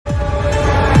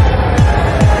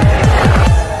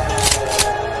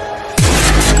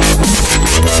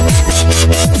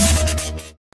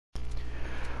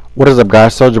What is up,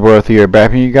 guys? Soldier-boy03 here,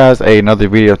 back bringing you guys another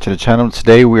video to the channel.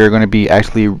 Today we are going to be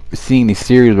actually seeing the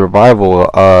series revival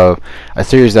of a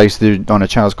series I used to do on the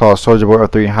channel. It's called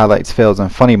Soldier-boy03 Highlights, Fails,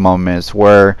 and Funny Moments,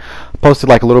 where I posted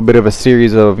like a little bit of a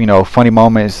series of funny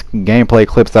moments, gameplay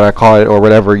clips that I call it, or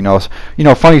whatever,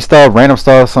 funny stuff, random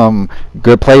stuff, some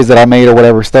good plays that I made or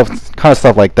whatever stuff, kind of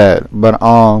stuff like that. But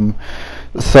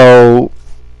so.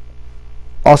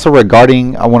 Also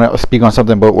regarding, I want to speak on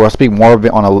something, but we'll speak more of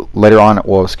it on a later on.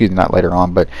 Well, excuse me, not later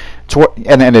on, but at the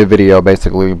end of the video,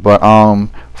 basically. But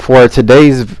for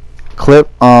today's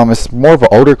clip, it's more of an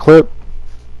older clip.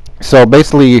 So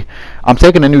basically, I'm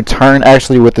taking a new turn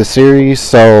actually with the series.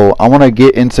 So I want to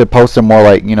get into posting more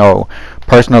like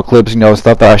personal clips,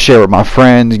 stuff that I share with my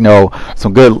friends.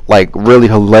 Some good like really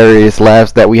hilarious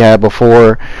laughs that we had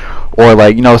before, or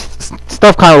like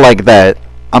stuff kind of like that.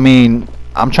 I mean,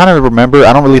 I'm trying to remember.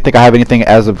 I don't really think I have anything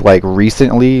as of like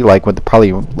recently, like with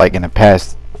probably like in the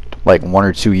past like 1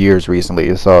 or 2 years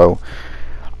recently. So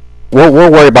we'll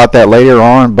worry about that later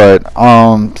on. But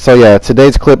so yeah,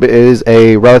 today's clip is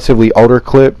a relatively older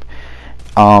clip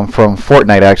from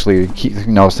Fortnite actually.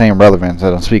 Same relevance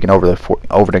that I'm speaking over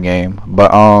the game.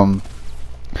 But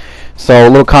so a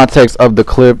little context of the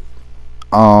clip.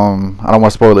 I don't want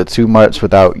to spoil it too much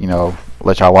without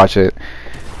let y'all watch it.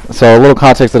 So a little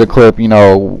context of the clip,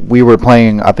 we were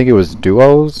playing, I think it was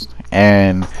duos,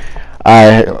 and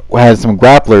I had some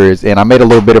grapplers, and I made a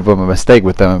little bit of a mistake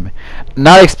with them.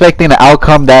 Not expecting the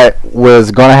outcome that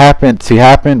was going to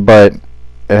happen, but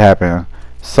it happened.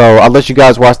 So I'll let you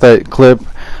guys watch that clip.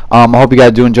 I hope you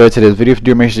guys do enjoy today's video. If you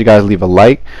do, make sure you guys leave a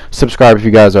like, subscribe if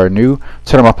you guys are new,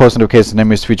 turn on my post notifications to name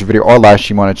this future video or live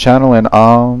stream on the channel, and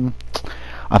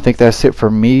I think that's it for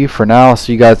me for now. I'll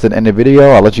see you guys at the end of the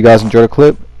video. I'll let you guys enjoy the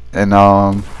clip. And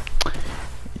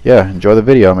yeah, enjoy the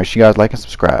video. Make sure you guys like and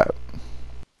subscribe.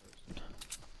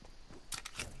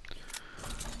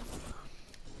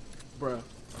 Bruh,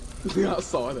 I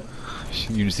saw that.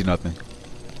 You didn't see nothing.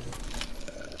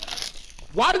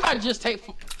 Why did I just take?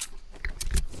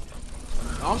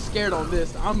 I'm scared on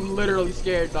this. I'm literally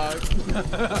scared, dog.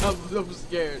 I'm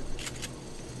scared.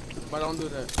 But don't do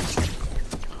that.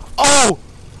 Oh!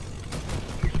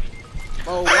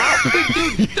 Oh, why did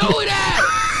you do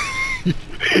that?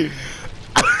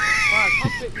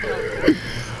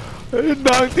 It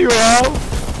knocked you out.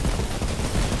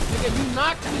 Nigga, you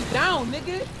knocked me down,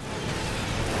 nigga.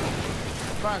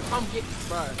 Bruh, come get me,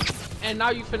 bruh. And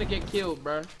now you finna get killed,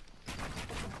 bruh.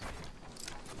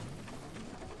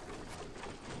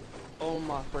 Oh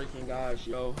my freaking gosh,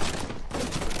 yo.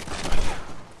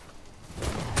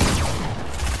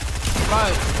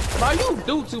 Bruh, you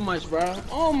do too much, bruh.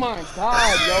 Oh my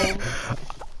god, yo.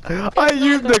 I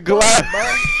used the glass.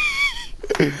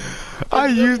 I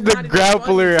used the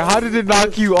grappler. How did it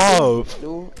knock you off?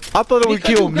 I thought it would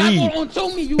kill me. Onto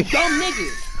me, you dumb nigga.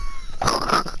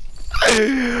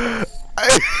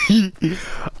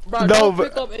 Bro, don't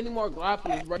pick up any more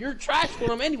grapplers, bro. You're trash for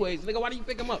them anyways, nigga. Why do you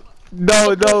pick them up?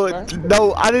 No.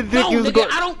 I didn't think you was going.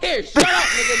 I don't care. Shut up,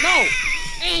 nigga. No.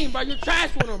 Aim, bro. You're trash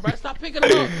for them, bro. Stop picking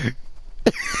them up.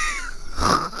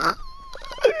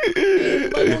 Bro,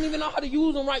 you don't even know how to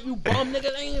use them right, you bum nigga.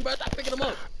 Ain't, bro. Stop picking them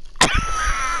up.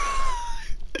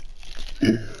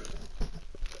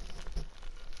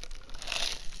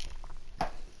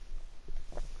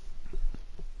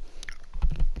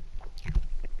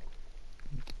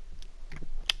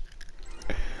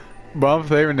 Bro, I'm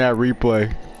saving that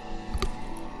replay.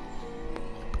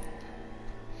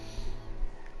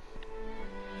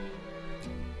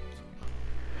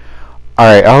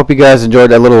 Alright, I hope you guys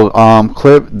enjoyed that little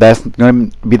clip. That's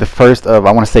going to be the first of,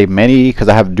 I want to say many, because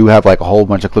I do have like a whole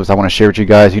bunch of clips I want to share with you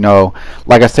guys.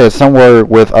 Like I said, somewhere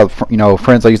with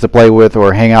friends I used to play with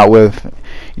or hang out with,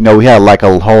 we had like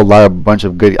a whole bunch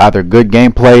of either good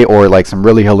gameplay or like some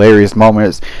really hilarious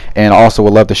moments, and also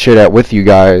would love to share that with you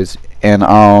guys. And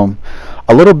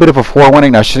a little bit of a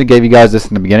forewarning, I should have gave you guys this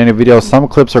in the beginning of the video. Some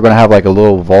clips are going to have like a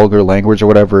little vulgar language or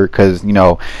whatever, because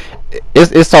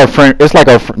it's our friend. It's like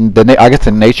I guess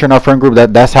the nature in our friend group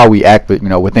that's how we act,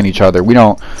 within each other.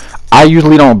 I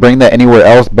usually don't bring that anywhere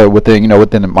else, but within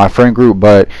within my friend group.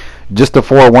 But just a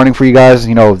forewarning for you guys,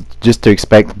 just to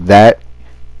expect that.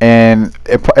 And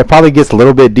it probably gets a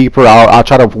little bit deeper. I'll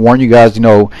try to warn you guys,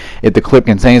 if the clip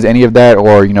contains any of that,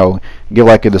 or give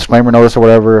like a disclaimer notice or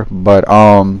whatever. But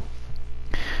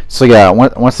so yeah,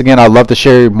 once again, I'd love to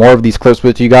share more of these clips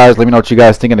with you guys. Let me know what you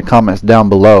guys think in the comments down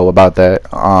below about that.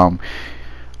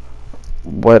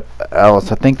 What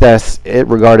else? I think that's it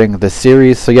regarding the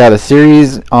series. So yeah, the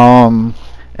series,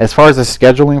 as far as the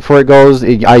scheduling for it goes,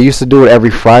 I used to do it every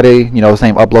Friday,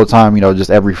 same upload time, just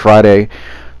every Friday.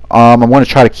 I want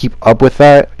to try to keep up with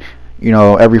that. you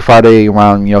know, every Friday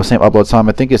around, you know, same upload time.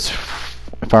 I think it's,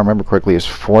 if I remember correctly, it's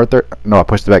 4:30. No, I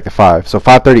pushed it back to 5. So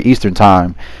 5:30 Eastern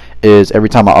time is every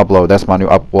time I upload. That's my new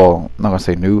well, I'm not gonna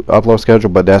say new upload schedule,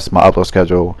 but that's my upload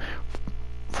schedule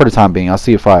for the time being. I'll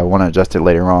see if I want to adjust it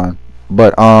later on.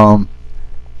 But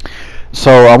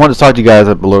so I want to talk to you guys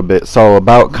a little bit. So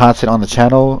about content on the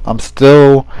channel, I'm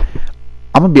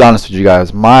gonna be honest with you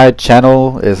guys. My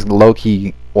channel is low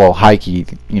key, well, high key,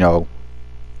 you know,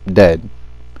 dead.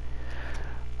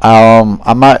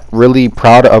 I'm not really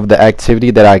proud of the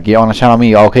activity that I get on the channel. I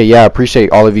mean, okay, yeah, I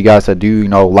appreciate all of you guys that do, you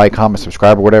know, like, comment,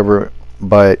 subscribe, or whatever.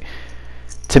 But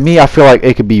to me, I feel like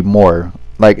it could be more.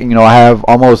 Like, you know, I have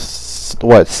almost,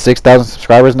 what, 6,000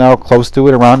 subscribers now, close to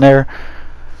it, around there.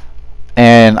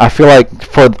 And I feel like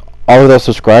for all of those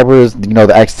subscribers, you know,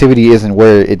 the activity isn't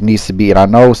where it needs to be. And I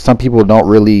know some people don't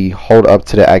really hold up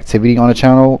to the activity on the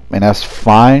channel, and that's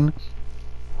fine.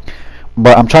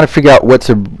 But I'm trying to figure out what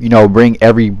to, you know, bring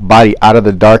everybody out of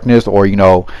the darkness, or, you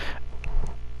know,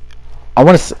 I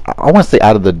want to say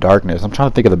out of the darkness. I'm trying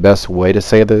to think of the best way to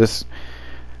say this.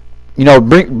 You know,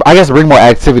 bring more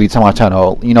activity to my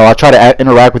channel. You know, I try to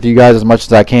interact with you guys as much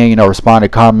as I can. You know, respond to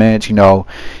comments. You know,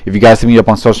 if you guys hit me up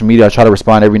on social media, I try to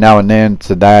respond every now and then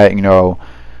to that. You know,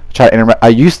 try to interact. I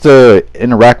used to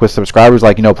interact with subscribers,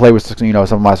 like, you know, play with, you know,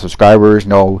 some of my subscribers. You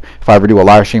know, if I ever do a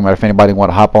live stream, or if anybody want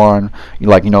to hop on, you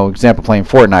like, you know, example, playing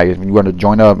Fortnite, if you want to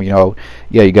join up, you know,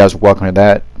 yeah, you guys are welcome to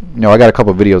that. You know, I got a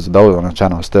couple of videos of those on the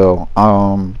channel still.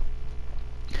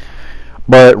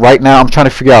 But right now I'm trying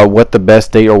to figure out what the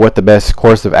best date or what the best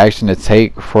course of action to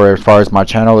take for as far as my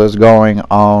channel is going.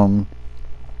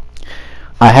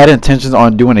 I had intentions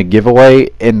on doing a giveaway,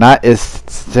 and not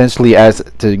essentially as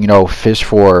to, you know, fish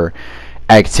for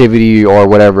activity or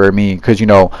whatever. I mean, because, you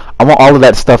know, I want all of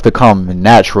that stuff to come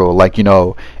natural. Like, you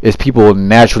know, is people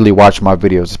naturally watching my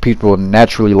videos, is people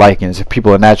naturally liking, is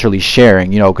people are naturally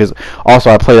sharing, you know, because also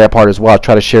I play that part as well. I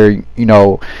try to share, you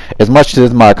know, as much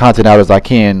of my content out as I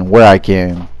can, where I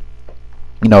can,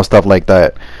 you know, stuff like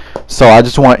that. So I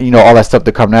just want, you know, all that stuff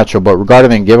to come natural. But regarding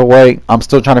the giveaway, I'm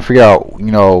still trying to figure out,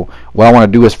 you know, what I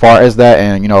want to do as far as that,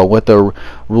 and, you know, what the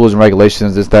rules and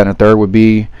regulations, this, that, and the third would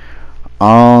be.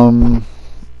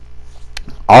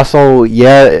 Also,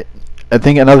 yeah, I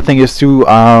think another thing is too,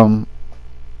 I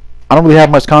don't really have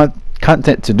much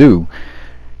content to do.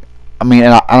 I mean,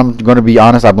 and I'm going to be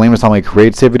honest, I blame this on my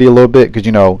creativity a little bit, because,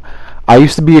 you know, I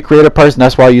used to be a creative person.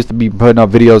 That's why I used to be putting up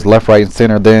videos left, right, and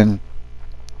center. Then,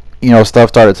 you know, stuff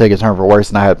started taking a turn for worse,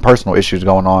 and I had personal issues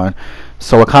going on.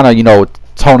 So I kind of, you know,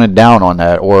 toned it down on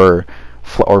that, or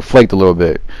flaked a little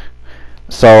bit.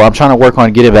 So I'm trying to work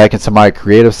on getting back into my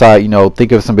creative side. You know,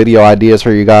 think of some video ideas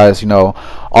for you guys. You know,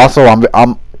 also I'm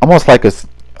almost like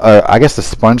I guess a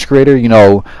sponge creator. You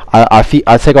know, I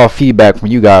take off feedback from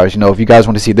you guys. You know, if you guys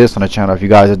want to see this on the channel, if you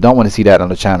guys don't want to see that on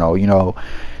the channel, you know,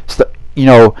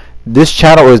 this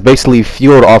channel is basically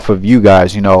fueled off of you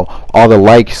guys. You know, all the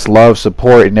likes, love,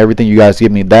 support, and everything you guys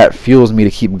give me, that fuels me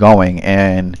to keep going.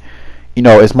 And, you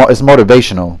know, it's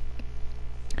motivational.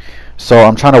 So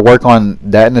I'm trying to work on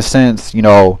that in a sense. You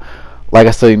know, like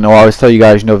I said, you know, I always tell you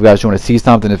guys, you know, if you guys want to see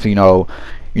something, if you know,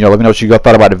 let me know what you guys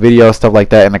thought about the video, stuff like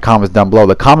that, in the comments down below.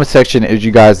 The comment section is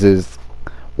you guys is,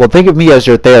 well, think of me as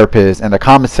your therapist, and the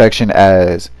comment section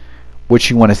as what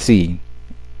you want to see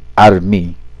out of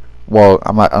me. Well,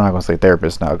 I'm not gonna say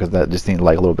therapist now, because that just seems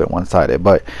like a little bit one-sided,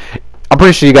 but I'm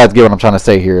pretty sure you guys get what I'm trying to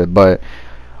say here. But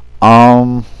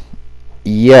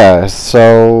yeah,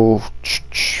 so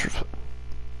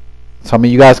I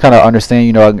mean, you guys kind of understand,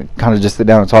 you know, I kind of just sit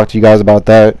down and talk to you guys about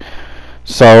that.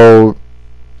 So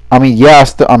I mean, yeah,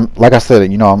 I'm like I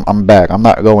said, you know, I'm back. I'm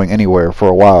not going anywhere for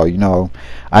a while. You know,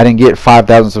 I didn't get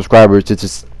 5,000 subscribers to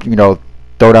just, you know,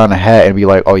 throw down a hat and be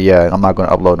like, oh yeah, I'm not going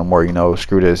to upload no more. You know,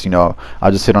 screw this. You know,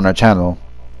 I'll just sit on our channel.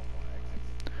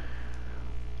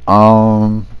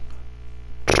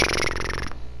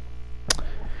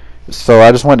 So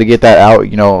I just wanted to get that out,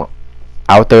 you know,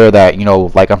 out there, that, you know,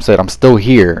 like I said, I'm still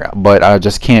here, but I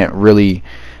just can't really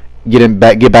get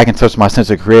back in touch with my sense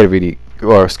of creativity,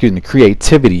 or excuse me,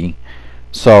 creativity.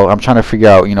 So I'm trying to figure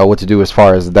out, you know, what to do as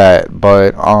far as that.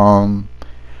 But I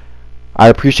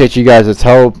appreciate you guys'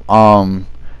 help.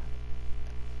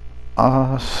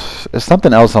 It's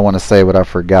something else I want to say, but I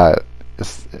forgot.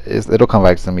 It'll come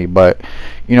back to me. But,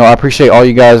 you know, I appreciate all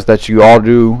you guys that you all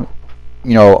do.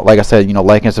 You know, like I said, you know,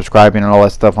 liking, subscribing, and all that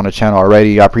stuff on the channel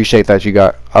already. I appreciate that you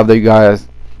got other guys.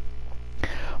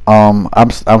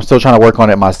 I'm still trying to work on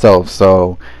it myself,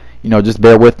 so, you know, just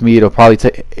bear with me. It'll probably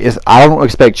take. I don't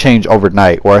expect change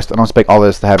overnight, or I don't expect all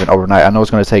this to happen overnight. I know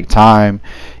it's going to take time,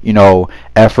 you know,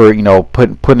 effort, you know,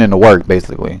 putting in the work,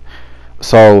 basically.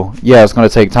 So yeah, it's going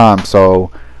to take time. So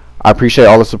I appreciate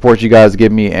all the support you guys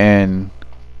give me, and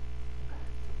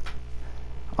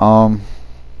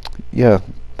yeah,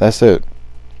 that's it.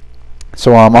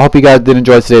 So I hope you guys did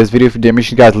enjoy today's video. If you did, make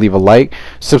sure you guys leave a like,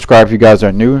 subscribe if you guys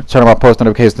are new, turn on my post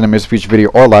notifications to miss a future video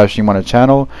or live stream on the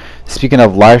channel. Speaking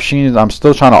of live streams, I'm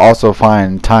still trying to also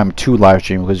find time to live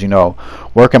stream, because you know,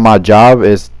 working my job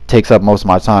takes up most of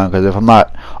my time, because if I'm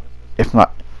not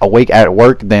awake at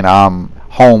work, then I'm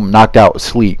home knocked out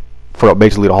asleep for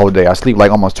basically the whole day. I sleep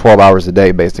like almost 12 hours a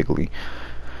day basically.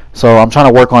 So I'm trying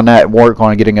to work on that, work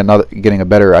on getting a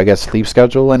better, I guess, sleep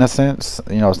schedule in a sense,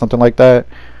 you know, something like that.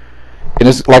 And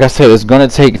it's like I said, it's gonna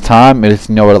take time. It's,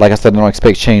 you know, like I said, I don't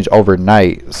expect change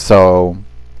overnight. So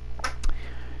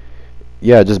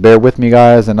yeah, just bear with me,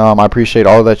 guys, and I appreciate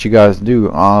all that you guys do.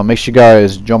 Make sure you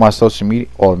guys join my social media,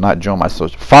 or not join my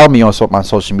social, follow me on my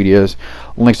social medias.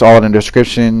 Links all in the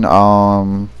description.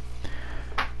 Join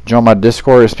my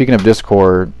Discord. Speaking of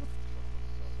Discord,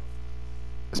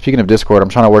 I'm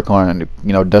trying to work on,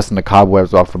 you know, dusting the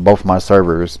cobwebs off for both of my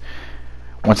servers.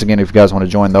 Once again, if you guys want to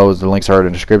join those, the links are in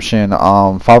the description.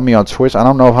 Follow me on Twitch. I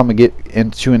don't know if I'm gonna get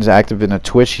into active in the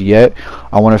Twitch yet.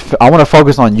 I want to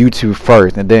focus on YouTube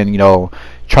first, and then, you know,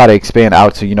 try to expand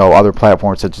out to, you know, other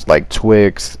platforms such as like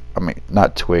Twix. I mean,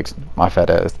 not Twix. My fat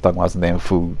ass talking about some damn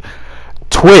food.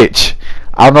 Twitch.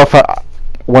 I don't know if I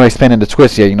want to expand into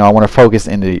Twitch yet. You know, I want to focus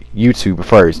into YouTube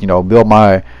first. You know, build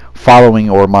my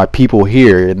following or my people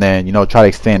here, and then, you know, try to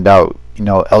extend out, you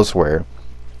know, elsewhere.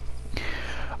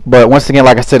 But once again,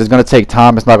 like I said, it's going to take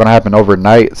time. It's not going to happen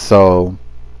overnight. So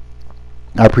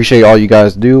I appreciate all you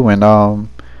guys do. And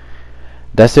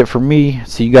that's it for me.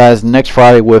 See you guys next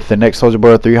Friday with the next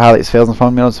Soldier-boy03 highlights, fails, and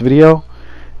fundamentals video.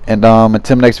 And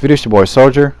until the next video, it's your boy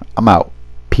Soldier. I'm out.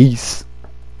 Peace.